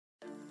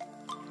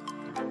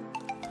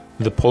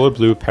The Polar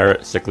Blue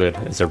Parrot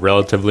Cichlid is a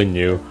relatively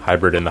new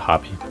hybrid in the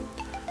hobby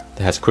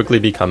that has quickly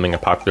becoming a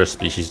popular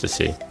species to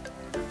see.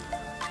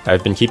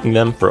 I've been keeping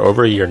them for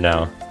over a year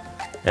now,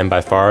 and by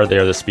far they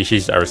are the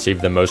species I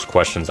receive the most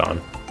questions on.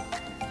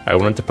 I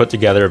wanted to put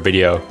together a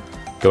video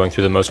going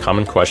through the most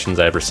common questions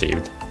I have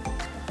received.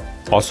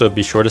 Also,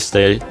 be sure to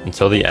stay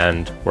until the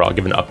end where I'll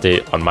give an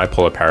update on my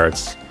polar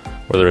parrots,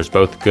 where there is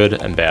both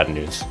good and bad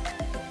news.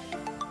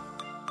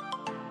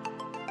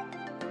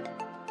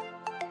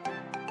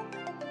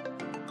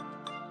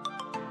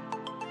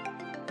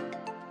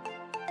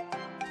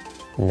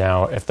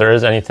 Now, if there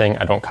is anything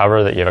I don't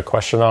cover that you have a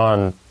question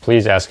on,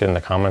 please ask it in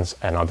the comments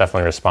and I'll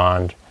definitely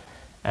respond.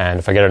 And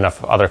if I get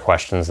enough other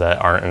questions that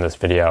aren't in this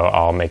video,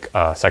 I'll make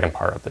a second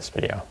part of this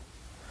video.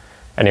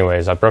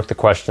 Anyways, I broke the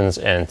questions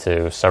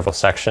into several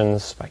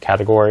sections by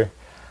category.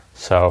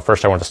 So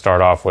first I want to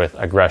start off with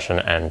aggression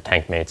and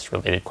tank mates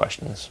related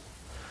questions.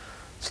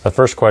 So the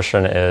first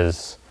question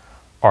is,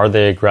 are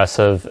they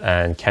aggressive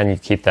and can you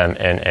keep them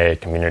in a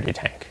community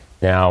tank?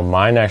 Now,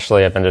 mine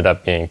actually have ended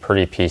up being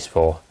pretty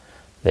peaceful.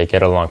 They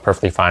get along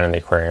perfectly fine in the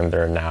aquarium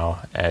they're in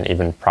now, and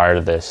even prior to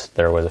this,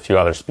 there was a few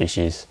other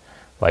species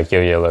like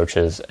yo-yo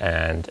loaches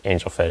and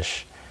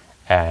angelfish,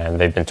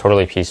 and they've been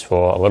totally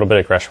peaceful, a little bit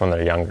aggressive when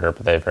they're younger,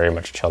 but they very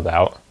much chilled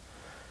out.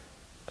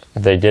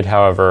 They did,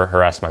 however,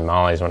 harass my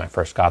mollies when I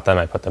first got them.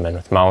 I put them in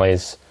with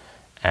mollies,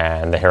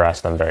 and they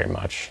harassed them very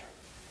much.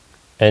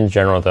 In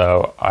general,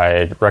 though,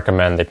 I'd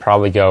recommend they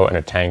probably go in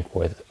a tank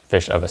with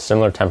fish of a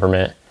similar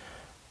temperament,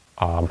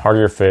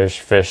 hardier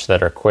fish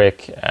that are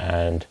quick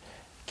and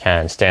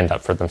can stand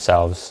up for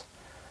themselves.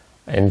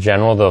 In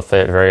general, they'll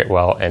fit very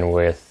well in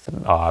with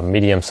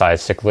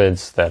medium-sized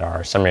cichlids that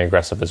are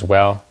semi-aggressive as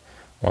well.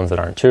 Ones that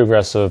aren't too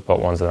aggressive, but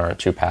ones that aren't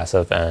too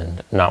passive,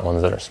 and not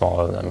ones that are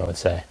smaller than them, I would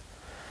say.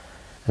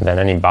 And then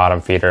any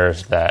bottom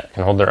feeders that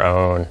can hold their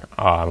own,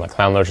 like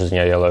clown loaches and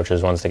yo-yo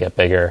loaches, ones that get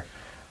bigger.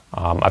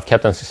 I've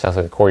kept them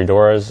successfully with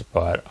corridoras,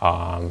 but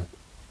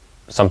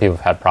some people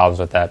have had problems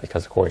with that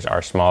because the corys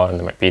are smaller and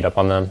they might beat up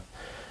on them.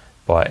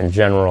 But in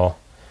general,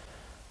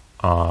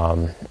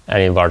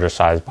 any larger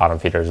size bottom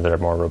feeders that are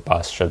more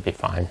robust should be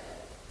fine.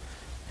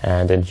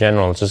 And in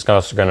general, it's just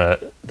also going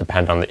to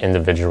depend on the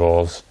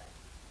individuals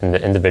and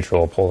the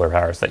individual polar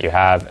parrots that you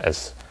have,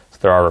 as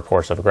there are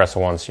reports of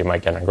aggressive ones, so you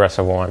might get an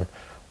aggressive one,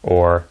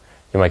 or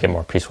you might get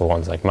more peaceful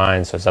ones like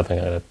mine, so it's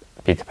definitely going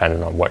to be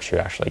dependent on what you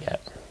actually get.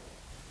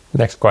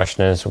 Next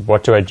question is,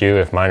 what do I do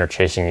if mine are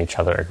chasing each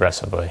other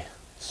aggressively?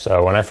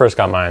 So when I first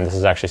got mine, this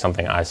is actually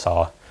something I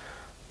saw.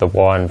 The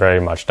one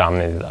very much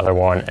dominated the other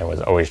one and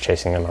was always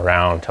chasing them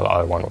around until the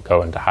other one would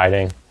go into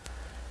hiding.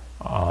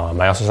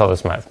 I also saw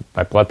this with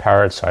my blood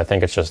parrots, so I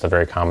think it's just a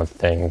very common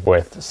thing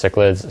with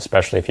cichlids,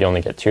 especially if you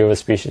only get two of a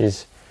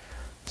species.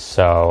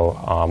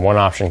 So one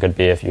option could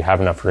be, if you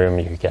have enough room,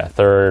 you could get a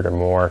third or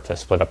more to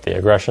split up the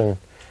aggression.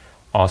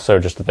 Also,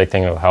 just a big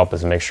thing that will help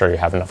is make sure you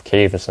have enough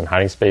caves and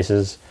hiding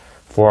spaces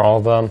for all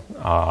of them.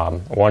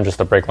 One, just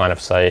to break line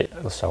of sight.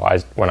 So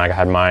when I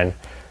had mine,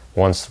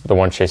 once the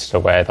one chases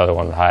away, the other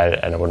one would hide,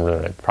 and it wouldn't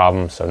really be a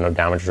problem, so no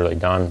damage is really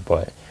done.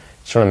 But you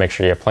just want to make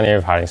sure you have plenty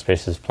of hiding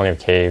spaces, plenty of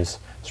caves,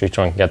 so each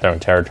one can get their own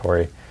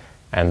territory.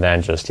 And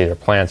then just either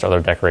plants or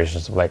other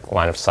decorations like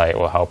line of sight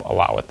will help a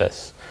lot with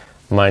this.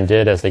 Mine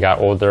did. As they got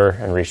older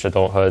and reached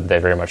adulthood, they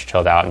very much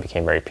chilled out and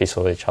became very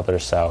peaceful with each other,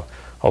 so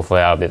hopefully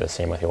that'll be the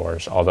same with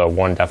yours, although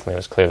one definitely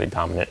was clearly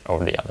dominant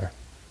over the other.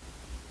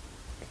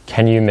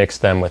 Can you mix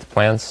them with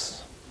plants?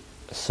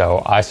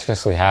 So I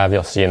successfully have,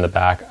 you'll see in the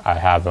back, I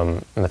have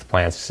them with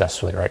plants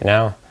successfully right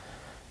now.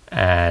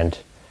 And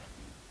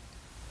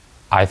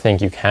I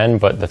think you can,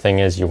 but the thing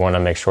is you want to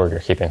make sure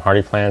you're keeping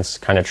hardy plants,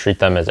 kind of treat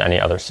them as any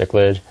other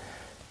cichlid.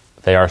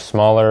 They are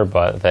smaller,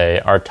 but they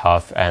are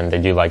tough and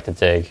they do like to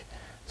dig.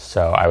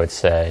 So I would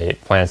say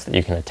plants that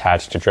you can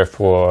attach to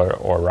driftwood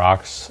or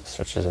rocks,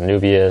 such as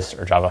Anubias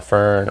or Java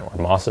fern or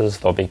mosses,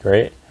 they'll be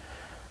great.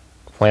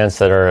 Plants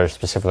that are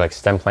specifically like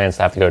stem plants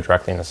that have to go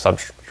directly in the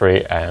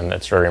substrate, and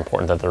it's very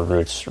important that their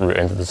roots root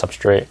into the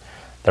substrate.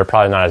 They're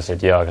probably not as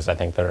ideal because I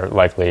think they're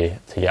likely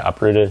to get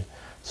uprooted.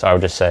 So I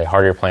would just say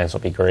hardier plants will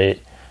be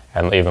great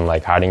and even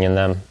like hiding in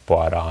them,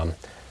 but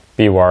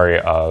be wary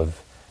of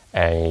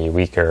any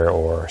weaker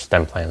or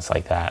stem plants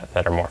like that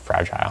that are more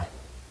fragile.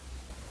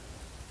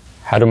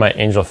 How do my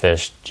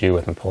angelfish do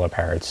with my polar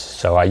parrots?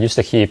 So I used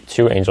to keep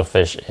two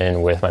angelfish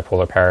in with my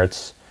polar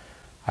parrots.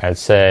 I'd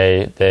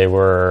say they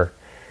were,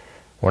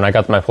 when I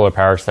got my polar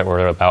parrots that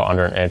were about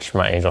under an inch,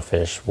 my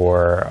angelfish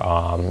were,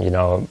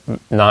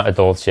 not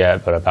adults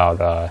yet, but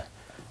about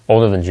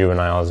older than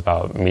juveniles,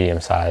 about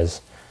medium size.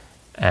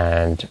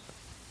 And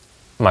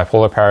my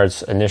polar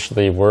parrots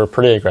initially were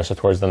pretty aggressive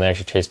towards them. They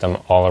actually chased them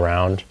all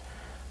around.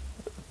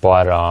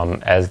 But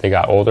as they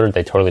got older,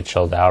 they totally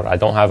chilled out. I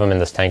don't have them in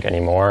this tank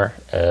anymore,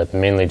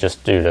 mainly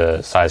just due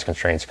to size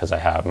constraints, because I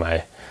have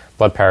my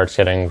blood parrots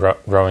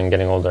growing,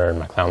 getting older, and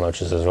my clown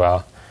loaches as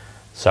well.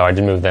 So I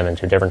did move them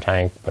into a different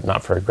tank, but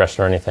not for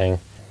aggression or anything.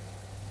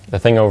 The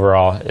thing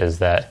overall is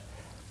that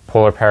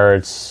polar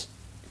parrots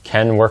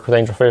can work with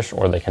angelfish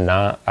or they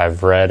cannot.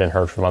 I've read and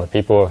heard from other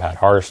people who have had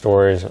horror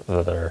stories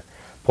that their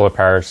polar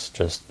parrots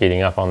just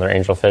beating up on their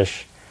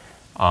angelfish.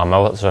 I've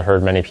also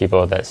heard many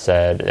people that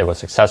said it was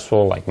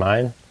successful, like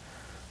mine.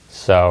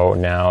 So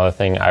now the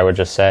thing I would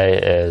just say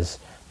is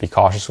be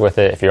cautious with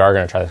it. If you are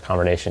going to try this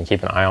combination,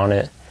 keep an eye on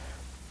it.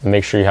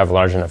 Make sure you have a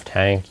large enough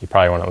tank. You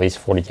probably want at least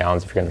 40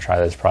 gallons if you're going to try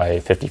this. Probably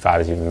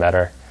 55 is even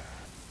better.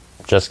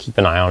 Just keep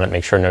an eye on it.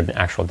 Make sure no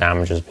actual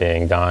damage is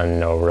being done.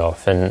 No real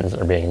fins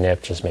are being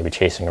nipped, just maybe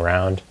chasing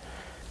around.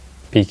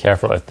 Be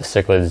careful if the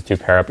cichlids do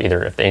pair up,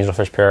 either if the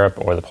angelfish pair up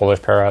or the polars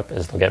pair up,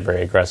 is they'll get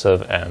very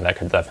aggressive, and that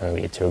could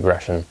definitely lead to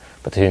aggression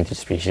between the two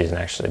species and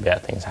actually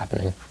bad things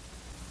happening.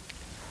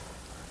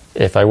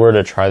 If I were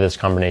to try this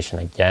combination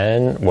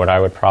again, what I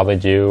would probably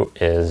do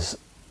is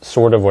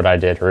sort of what I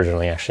did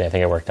originally. Actually, I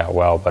think it worked out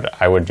well,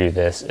 but I would do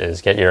this is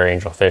get your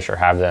angelfish or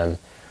have them,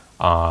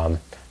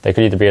 they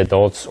could either be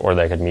adults or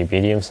they could be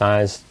medium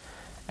sized,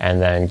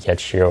 and then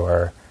get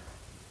your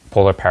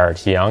polar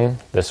parrots young.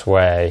 This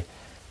way,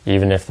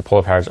 even if the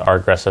polar parrots are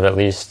aggressive, at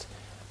least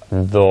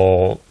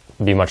they'll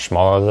be much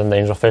smaller than the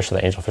angelfish, so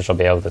the angelfish will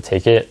be able to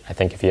take it. I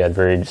think if you had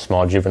very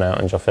small juvenile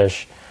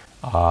angelfish,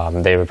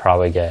 they would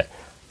probably get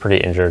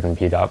pretty injured and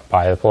beat up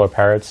by the polar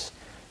parrots.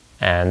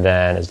 And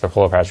then as the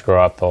polar parrots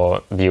grow up,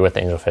 they'll be with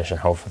the angelfish and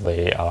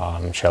hopefully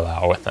chill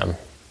out with them.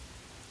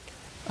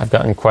 I've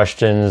gotten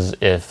questions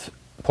if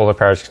polar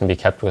parrots can be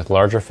kept with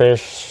larger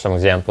fish. Some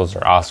examples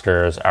are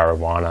Oscars,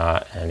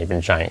 arowana, and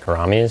even giant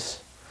gouramis.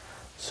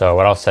 So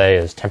what I'll say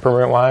is,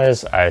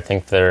 temperament-wise, I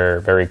think they're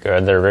very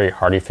good. They're very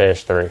hardy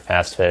fish, they're very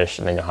fast fish,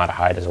 and they know how to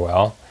hide as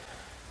well.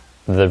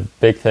 The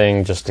big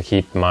thing just to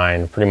keep in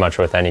mind pretty much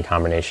with any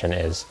combination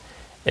is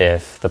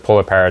if the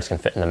polar parrots can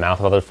fit in the mouth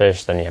of other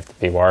fish, then you have to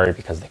be worried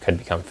because they could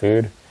become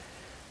food.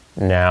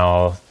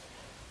 Now,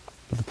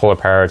 the polar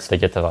parrots, they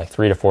get to like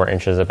 3 to 4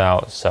 inches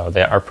about, so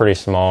they are pretty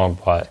small,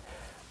 but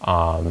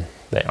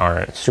they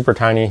aren't super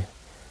tiny.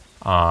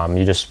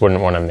 You just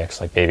wouldn't want to mix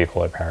like baby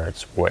polar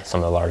parrots with some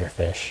of the larger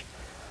fish.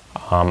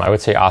 I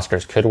would say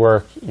Oscars could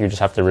work. You just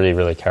have to really,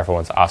 really careful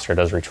once Oscar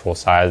does reach full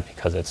size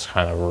because it's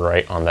kind of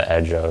right on the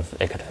edge of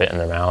it could fit in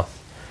their mouth.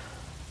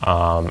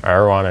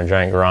 Arowana and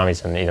giant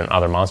gouramis and even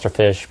other monster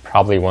fish,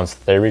 probably once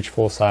they reach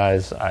full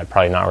size, I'd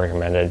probably not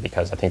recommend it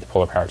because I think the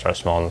polar parrots are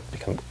small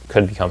and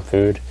could become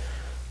food.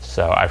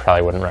 So I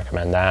probably wouldn't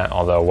recommend that.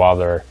 Although while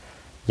they're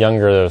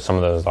younger, some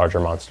of those larger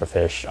monster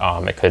fish,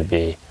 it could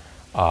be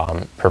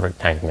perfect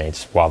tank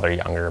mates while they're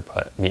younger,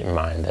 but keep in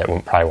mind that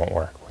probably won't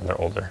work when they're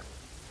older.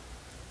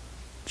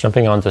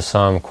 Jumping on to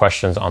some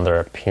questions on their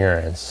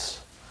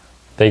appearance.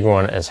 Big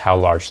one is how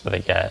large do they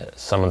get?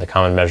 Some of the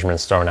common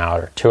measurements thrown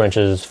out are 2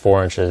 inches,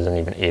 4 inches, and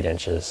even 8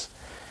 inches.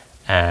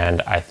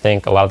 And I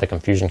think a lot of the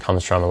confusion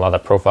comes from a lot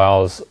of the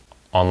profiles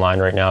online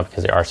right now,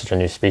 because they are such a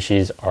new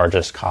species, are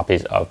just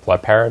copies of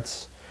blood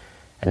parrots.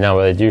 And now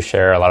they do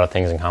share a lot of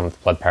things in common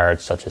with blood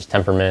parrots, such as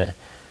temperament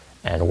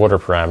and water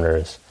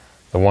parameters.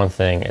 The one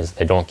thing is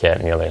they don't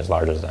get nearly as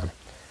large as them.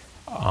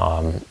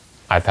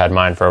 I've had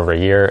mine for over a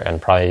year,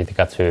 and probably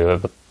got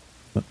to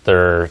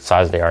their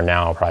size they are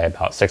now probably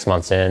about 6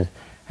 months in,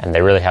 and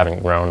they really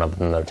haven't grown other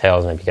than their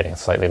tails maybe getting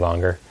slightly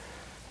longer.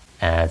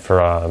 And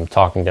from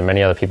talking to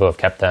many other people who have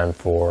kept them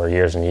for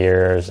years and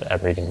years,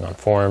 and reading on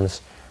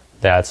forums,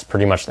 that's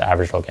pretty much the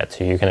average they'll get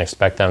to. You can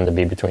expect them to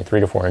be between 3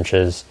 to 4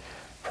 inches,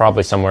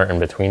 probably somewhere in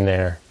between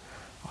there.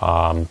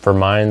 For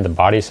mine, the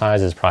body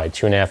size is probably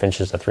 2.5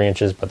 inches to 3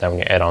 inches, but then when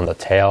you add on the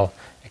tail,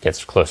 it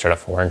gets closer to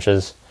 4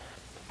 inches.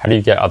 How do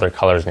you get other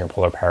colors in your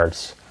polar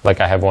parrots? Like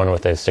I have one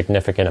with a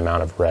significant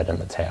amount of red in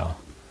the tail.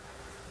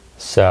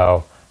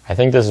 So I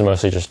think this is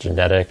mostly just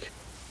genetic.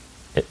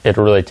 It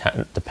really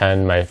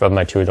depends. Of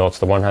my 2 adults,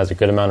 the one has a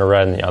good amount of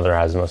red and the other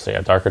has mostly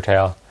a darker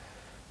tail.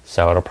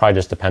 So it'll probably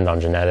just depend on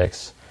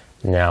genetics.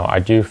 Now, I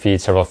do feed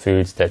several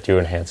foods that do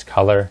enhance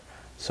color,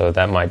 so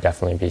that might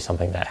definitely be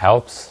something that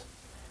helps.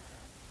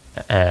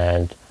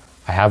 And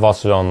I have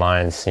also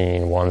online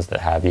seen ones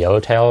that have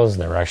yellow tails.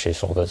 They're actually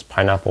sold as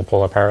pineapple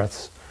polar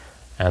parrots.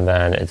 And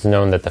then it's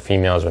known that the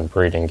females, when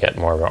breeding, get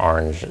more of an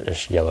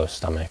orange-ish yellow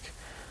stomach.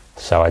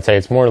 So I'd say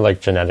it's more like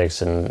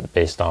genetics and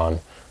based on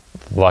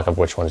the luck of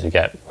which ones you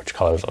get, which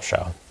colors will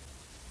show.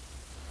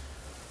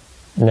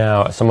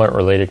 Now, a somewhat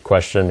related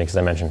question, because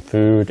I mentioned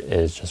food,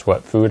 is just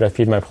what food I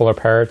feed my polar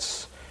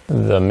parrots.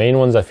 The main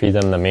ones I feed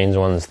them, the main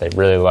ones they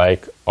really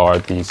like, are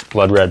these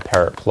Blood Red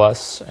Parrot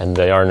Plus, and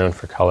they are known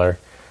for color.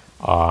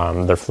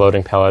 They're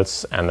floating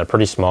pellets, and they're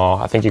pretty small.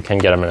 I think you can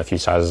get them in a few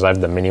sizes. I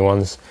have the mini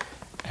ones,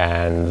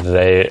 and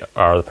they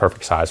are the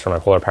perfect size for my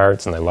polar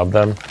parrots, and they love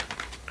them.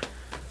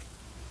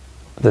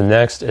 The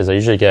next is I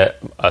usually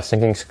get a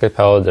sinking cichlid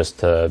pellet just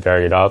to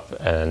vary it up,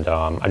 and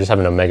I just have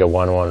an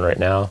Omega-1 one right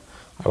now.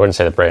 I wouldn't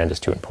say the brand is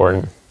too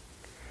important.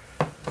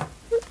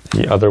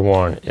 The other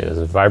one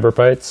is Vibra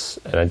Bites,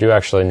 and I do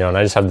actually know, and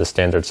I just have the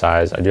standard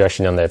size, I do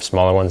actually know they have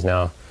smaller ones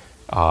now.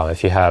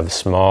 If you have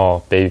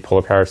small baby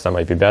polar parrots, that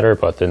might be better,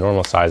 but the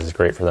normal size is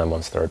great for them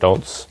once they're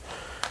adults.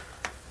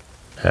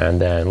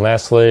 And then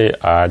lastly,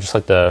 I just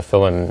like to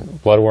fill in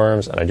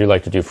bloodworms, and I do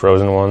like to do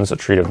frozen ones, a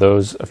treat of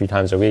those a few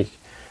times a week.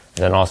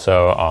 And then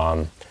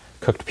also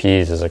cooked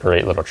peas is a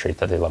great little treat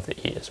that they love to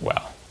eat as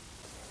well.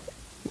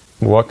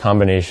 What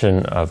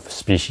combination of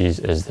species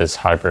is this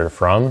hybrid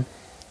from?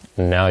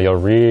 Now you'll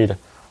read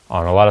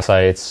on a lot of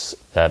sites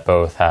that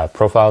both have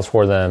profiles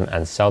for them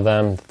and sell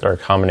them. They're a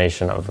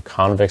combination of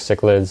convict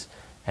cichlids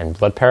and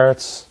blood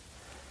parrots.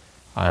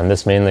 And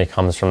this mainly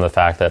comes from the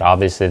fact that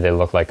obviously they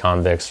look like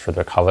convicts for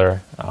their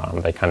color.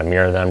 They kind of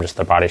mirror them, just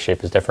their body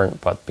shape is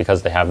different. But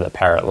because they have the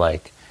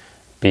parrot-like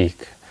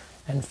beak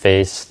and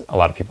face, a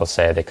lot of people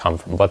say they come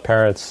from blood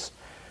parrots.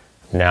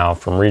 Now,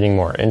 from reading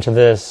more into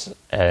this,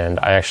 and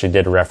I actually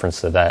did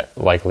reference to that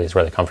likely is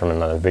where they come from in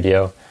another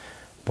video,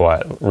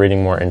 but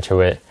reading more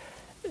into it,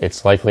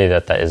 it's likely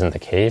that that isn't the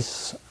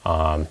case.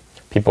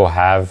 People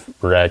have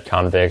read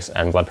convicts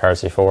and blood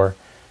parrots before,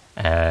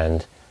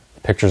 and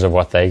pictures of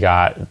what they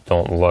got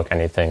don't look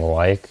anything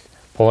like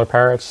polar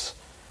parrots.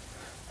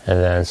 And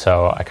then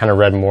so I kind of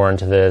read more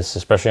into this,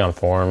 especially on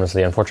forums.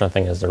 The unfortunate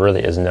thing is there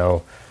really is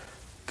no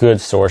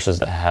good sources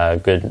that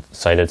have good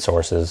cited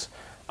sources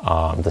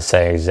to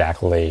say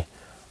exactly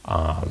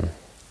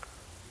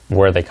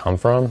where they come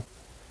from.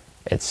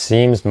 It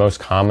seems most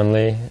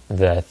commonly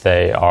that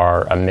they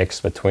are a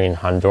mix between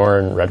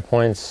Honduran red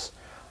points,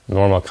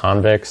 normal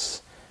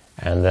convicts,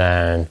 and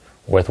then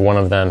with one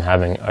of them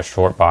having a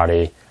short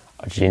body,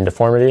 a gene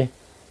deformity.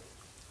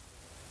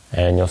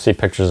 And you'll see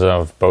pictures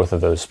of both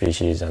of those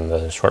species and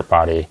the short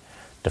body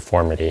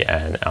deformity,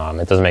 and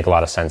it doesn't make a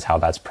lot of sense how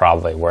that's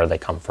probably where they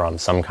come from,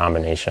 some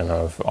combination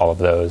of all of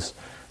those.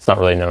 It's not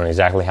really known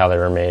exactly how they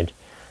were made,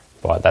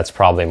 but that's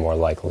probably more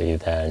likely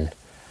than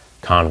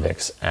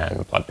convicts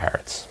and blood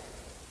parrots.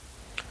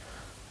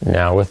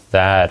 Now with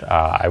that,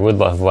 I would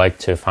have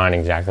liked to find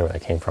exactly where they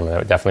came from.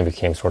 It definitely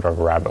became sort of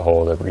a rabbit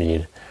hole to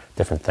read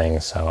different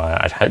things, so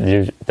I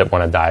do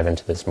want to dive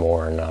into this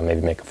more and maybe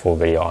make a full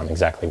video on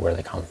exactly where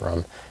they come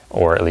from,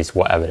 or at least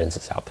what evidence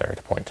is out there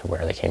to point to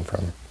where they came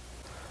from.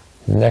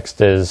 Next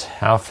is,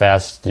 how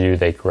fast do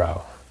they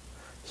grow?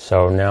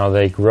 So now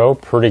they grow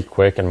pretty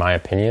quick in my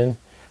opinion,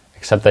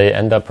 except they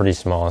end up pretty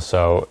small.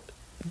 So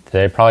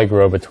they probably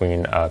grow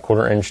between a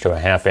 1/4 inch to a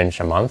 1/2 inch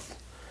a month.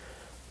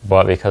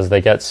 But because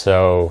they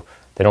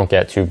don't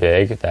get too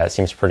big, that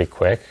seems pretty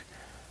quick.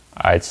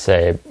 I'd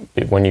say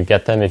when you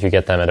get them, if you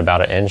get them at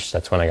about 1 inch,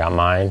 that's when I got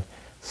mine.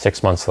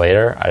 6 months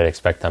later, I'd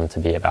expect them to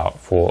be about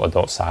full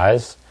adult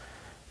size.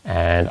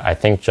 And I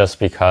think just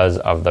because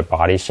of their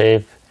body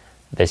shape,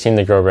 they seem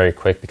to grow very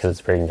quick because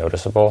it's very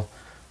noticeable.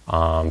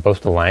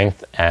 Both the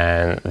length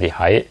and the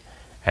height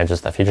and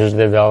just the features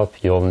they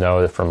develop, you'll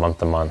know from month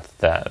to month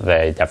that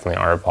they definitely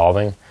are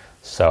evolving.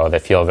 So they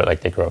feel a bit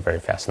like they grow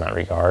very fast in that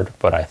regard.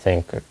 But I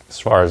think as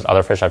far as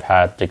other fish I've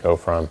had, to go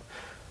from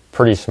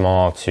pretty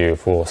small to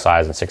full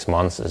size in 6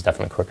 months is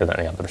definitely quicker than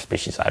any other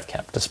species I've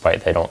kept,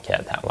 despite they don't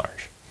get that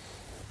large.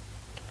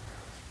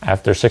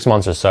 After 6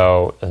 months or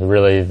so,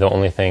 really the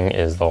only thing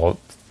is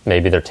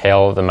maybe their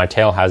tail. My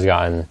tail has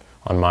gotten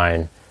on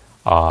mine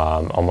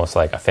almost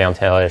like a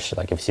fantail-ish.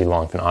 Like if you see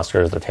longfin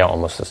oscars, their tail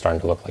almost is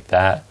starting to look like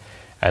that.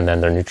 And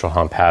then their neutral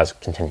hump has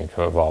continued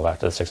to evolve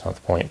after the 6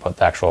 month point, but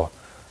the actual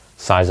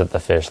size of the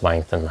fish,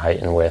 length and height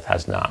and width,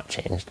 has not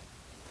changed.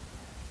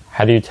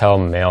 How do you tell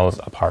males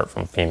apart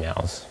from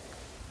females?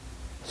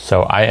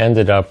 So I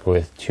ended up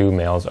with 2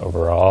 males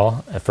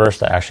overall. At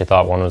first I actually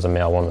thought one was a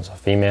male, one was a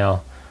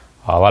female.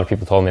 A lot of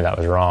people told me that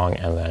was wrong,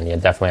 and then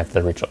definitely after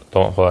they reached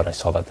adulthood I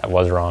saw that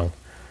was wrong.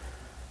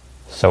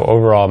 So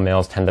overall,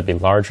 males tend to be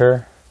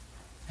larger,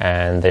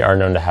 and they are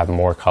known to have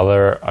more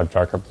color, a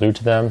darker blue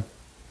to them.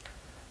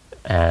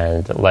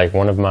 And like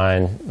one of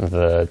mine,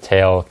 the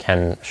tail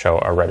can show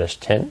a reddish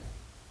tint.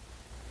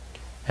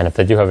 And if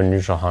they do have a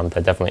neutral hump,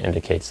 that definitely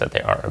indicates that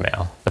they are a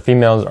male. The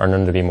females are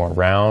known to be more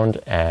round,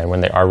 and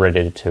when they are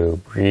ready to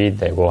breed,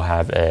 they will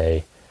have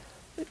a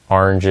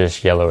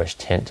orangish, yellowish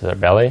tint to their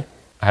belly.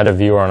 I had a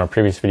viewer on a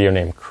previous video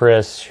named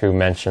Chris who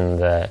mentioned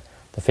that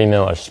the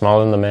female is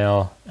smaller than the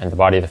male, and the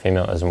body of the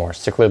female is more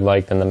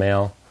cichlid-like than the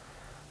male.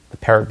 The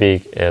parrot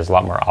beak is a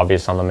lot more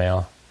obvious on the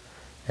male,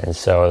 and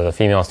so the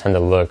females tend to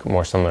look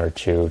more similar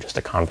to just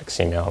a convict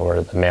female,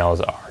 where the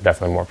males are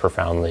definitely more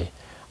profoundly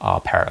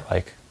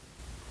parrot-like.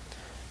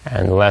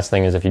 And the last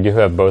thing is, if you do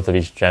have both of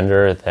each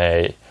gender,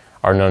 they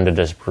are known to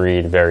just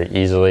breed very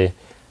easily.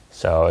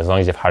 So as long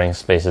as you have hiding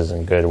spaces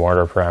and good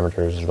water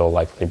parameters, they'll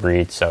likely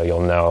breed. So you'll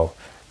know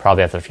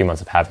probably after a few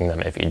months of having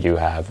them if you do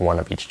have one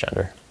of each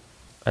gender.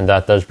 And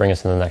that does bring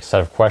us to the next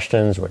set of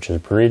questions, which is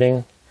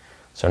breeding.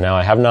 So now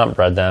I have not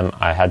bred them.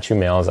 I had 2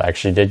 males. I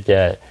actually did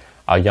get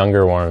a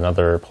younger one,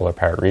 another polar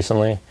parrot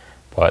recently,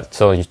 but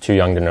still too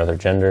young to know their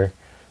gender.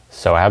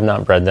 So I have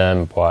not bred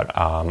them, but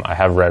I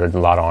have read a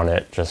lot on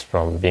it just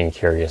from being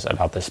curious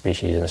about this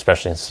species, and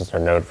especially since they're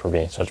known for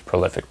being such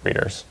prolific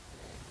breeders.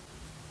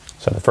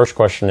 So the first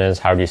question is,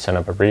 how do you set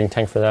up a breeding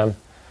tank for them?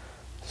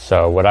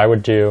 So what I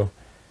would do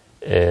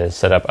is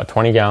set up a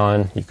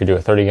 20-gallon. You could do a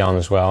 30-gallon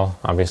as well.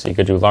 Obviously you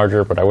could do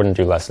larger, but I wouldn't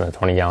do less than a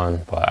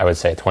 20-gallon, but I would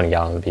say a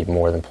 20-gallon would be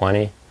more than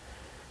plenty.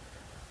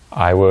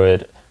 I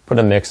would put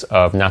a mix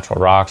of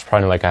natural rocks,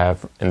 probably like I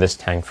have in this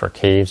tank for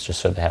caves, just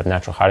so they have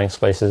natural hiding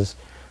places.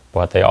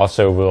 But they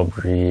also will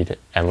breed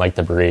and like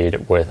to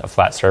breed with a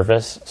flat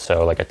surface.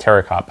 So like a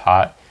terracotta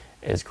pot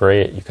is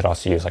great. You could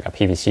also use like a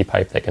PVC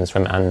pipe they can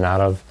swim in and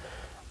out of,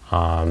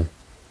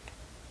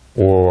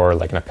 or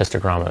like an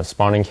apistogramma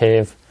spawning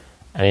cave.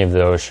 Any of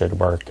those should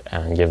work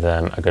and give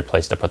them a good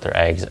place to put their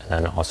eggs, and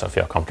then also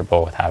feel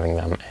comfortable with having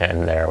them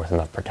in there with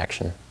enough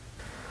protection.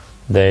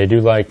 They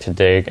do like to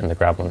dig in the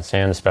gravel and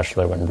sand,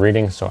 especially when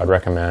breeding, so I'd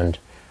recommend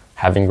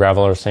having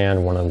gravel or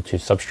sand, one of the two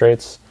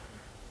substrates.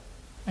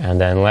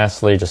 And then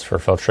lastly, just for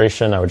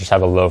filtration, I would just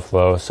have a low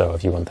flow, so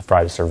if you want the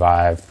fry to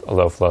survive, a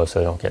low flow so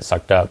they don't get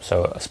sucked up.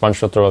 So a sponge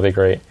filter will be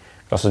great.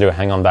 You can also do a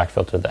hang-on back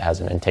filter that has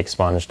an intake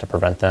sponge to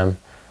prevent them.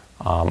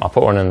 I'll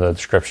put one in the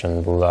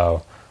description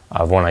below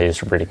of one I used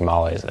for breeding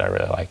mollies that I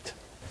really liked.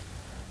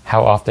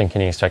 How often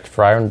can you expect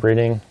fry when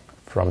breeding?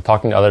 From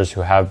talking to others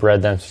who have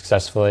bred them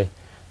successfully,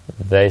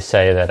 they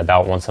say that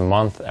about once a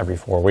month, every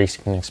 4 weeks,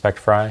 you can expect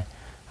fry.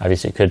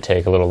 Obviously, it could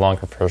take a little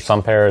longer for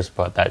some pairs,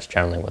 but that's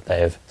generally what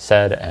they've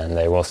said, and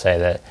they will say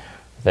that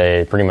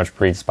they pretty much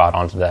breed spot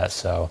onto that.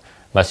 So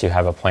unless you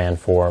have a plan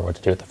for what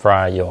to do with the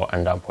fry, you'll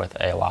end up with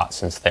a lot,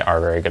 since they are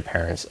very good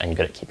parents and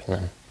good at keeping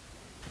them.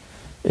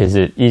 Is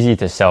it easy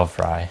to sell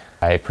fry?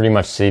 I pretty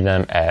much see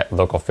them at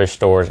local fish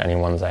stores, any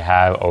ones I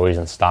have, always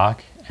in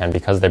stock. And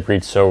because they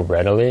breed so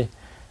readily,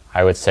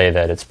 I would say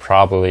that it's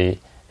probably,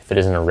 if it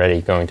isn't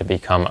already, going to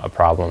become a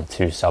problem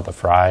to sell the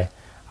fry.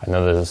 I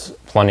know there's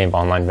plenty of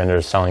online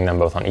vendors selling them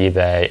both on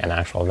eBay and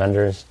actual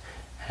vendors,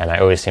 and I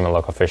always see them at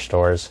local fish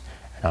stores.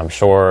 And I'm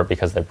sure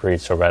because they breed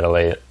so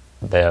readily,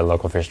 the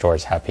local fish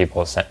stores have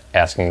people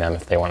asking them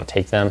if they want to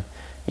take them,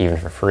 even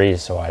for free.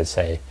 So I'd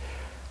say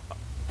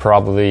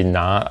probably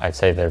not. I'd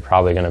say they're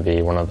probably going to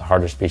be one of the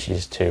harder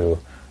species to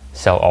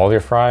sell all of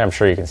your fry. I'm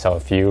sure you can sell a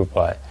few,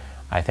 but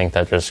I think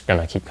they're just going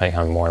to keep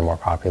becoming more and more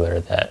popular,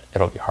 that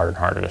it'll be harder and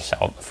harder to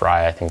sell the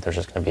fry. I think there's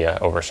just going to be an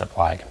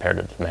oversupply compared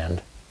to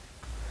demand.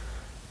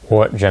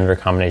 What gender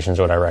combinations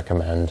would I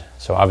recommend?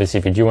 So obviously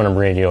if you do want to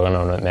breed, you'll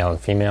know male and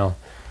female,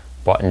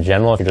 but in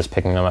general, if you're just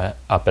picking them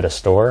up at a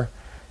store,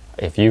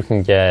 if you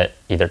can get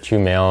either 2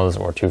 males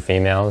or 2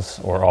 females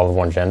or all of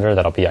one gender,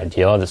 that'll be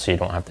ideal, just so you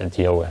don't have to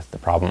deal with the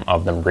problem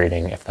of them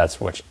breeding if that's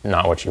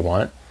not what you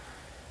want.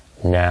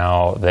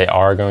 Now, they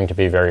are going to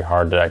be very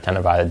hard to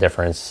identify the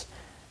difference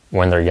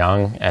when they're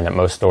young, and at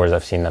most stores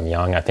I've seen them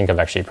young. I think I've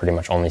actually pretty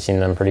much only seen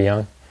them pretty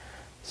young.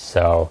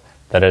 So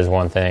that is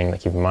one thing to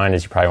keep in mind,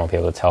 is you probably won't be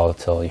able to tell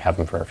until you have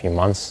them for a few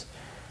months.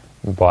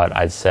 But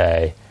I'd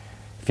say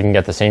if you can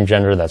get the same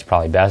gender, that's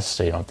probably best,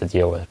 so you don't have to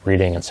deal with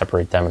breeding and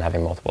separate them and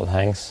having multiple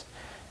tanks.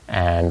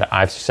 And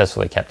I've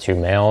successfully kept 2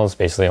 males,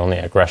 basically only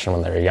aggression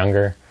when they're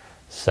younger.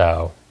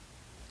 So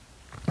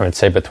I would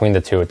say between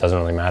the two, it doesn't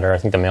really matter. I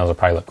think the males will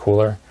probably look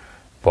cooler,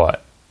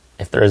 but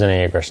if there is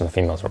any aggression, the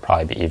females will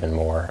probably be even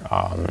more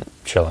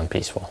chill and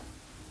peaceful.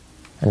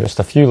 And just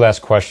a few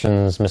last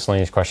questions,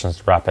 miscellaneous questions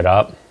to wrap it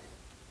up.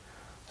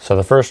 So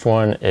the first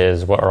one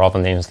is, what are all the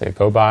names they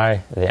go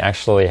by? They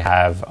actually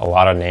have a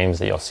lot of names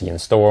that you'll see in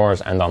stores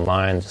and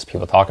online, just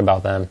people talk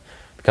about them.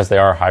 Because they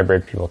are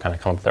hybrid, people kind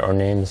of come up with their own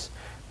names.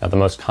 Now the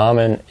most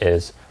common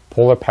is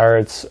Polar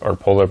Parrots or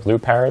Polar Blue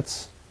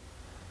Parrots.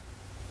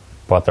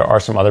 But there are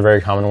some other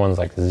very common ones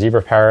like the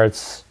Zebra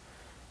Parrots,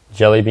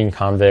 Jelly Bean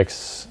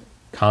Convicts,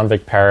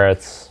 Convict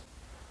Parrots,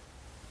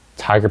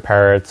 Tiger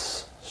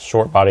Parrots,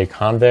 Short Body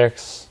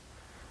Convicts,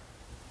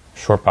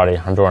 Short Body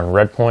Honduran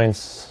Red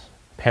Points,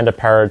 Panda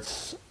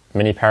Parrots,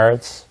 Mini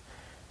Parrots,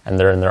 and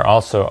there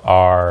also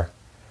are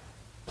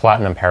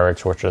Platinum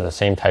Parrots, which are the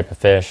same type of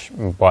fish,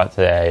 but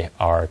they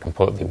are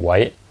completely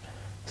white.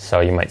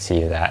 So you might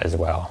see that as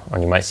well,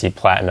 and you might see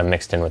platinum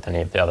mixed in with any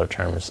of the other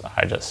terms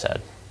I just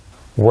said.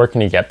 Where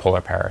can you get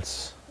Polar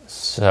Parrots?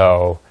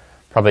 So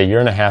probably a year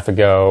and a half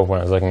ago, when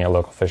I was looking at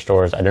local fish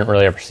stores, I didn't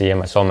really ever see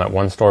them. I saw them at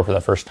one store for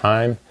the first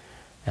time,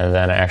 and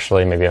then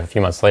actually maybe a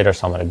few months later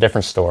saw them at a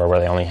different store where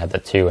they only had the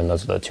 2, and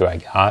those are the 2 I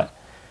got.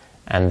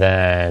 And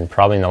then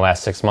probably in the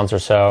last 6 months or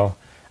so,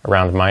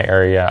 around my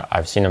area,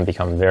 I've seen them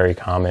become very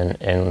common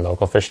in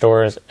local fish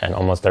stores, and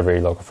almost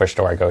every local fish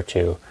store I go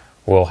to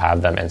will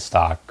have them in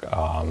stock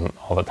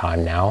all the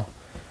time now.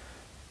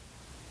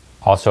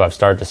 Also, I've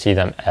started to see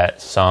them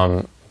at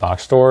some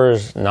box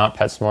stores, not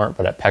PetSmart,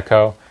 but at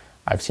Petco.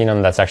 I've seen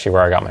them. That's actually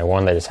where I got my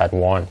one. They just had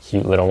one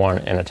cute little one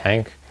in a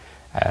tank.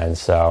 And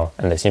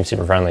they seem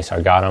super friendly, so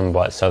I got them.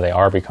 But so they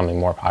are becoming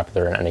more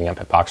popular and ending up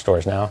at box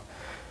stores now.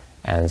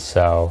 And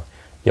so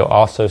you'll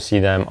also see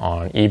them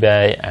on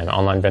eBay, and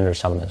online vendors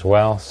sell them as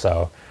well.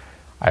 So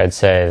I'd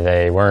say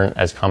they weren't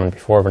as common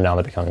before, but now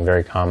they're becoming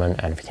very common.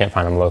 And if you can't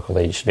find them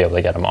locally, you should be able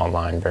to get them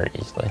online very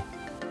easily.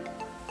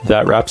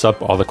 That wraps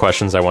up all the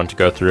questions I want to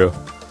go through.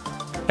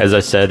 As I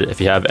said,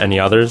 if you have any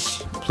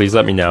others, please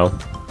let me know.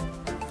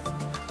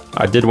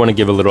 I did want to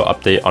give a little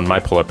update on my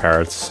Polar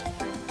Parrots.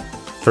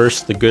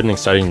 First, the good and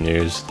exciting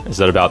news is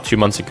that about 2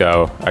 months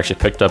ago, I actually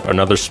picked up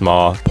another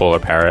small Polar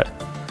Parrot.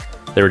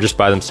 They were just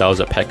by themselves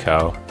at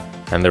Petco,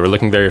 and they were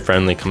looking very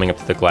friendly coming up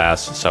to the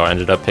glass, so I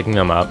ended up picking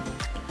them up.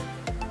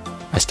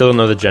 I still don't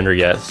know the gender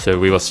yet, so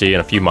we will see in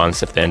a few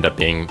months if they end up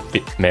being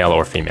male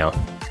or female.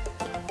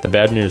 The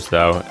bad news,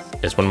 though,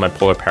 is one of my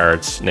Polar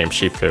Parrots named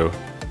Shifu,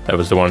 that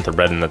was the one with the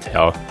red in the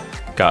tail,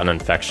 got an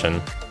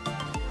infection.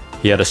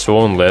 He had a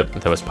swollen lip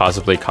that was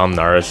possibly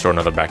columnaris or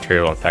another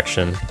bacterial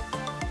infection.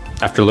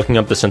 After looking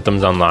up the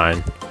symptoms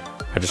online,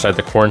 I decided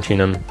to quarantine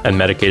him and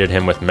medicated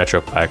him with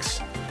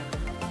Metroplex,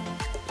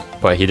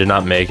 but he did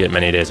not make it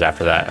many days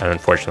after that and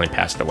unfortunately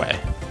passed away.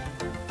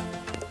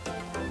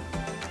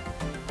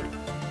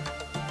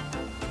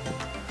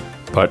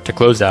 But to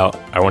close out,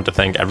 I want to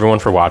thank everyone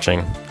for watching,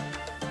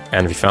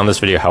 and if you found this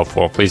video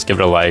helpful, please give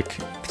it a like,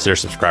 consider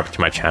subscribing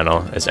to my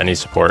channel, as any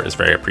support is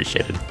very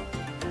appreciated.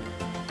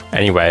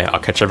 Anyway, I'll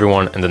catch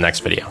everyone in the next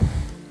video.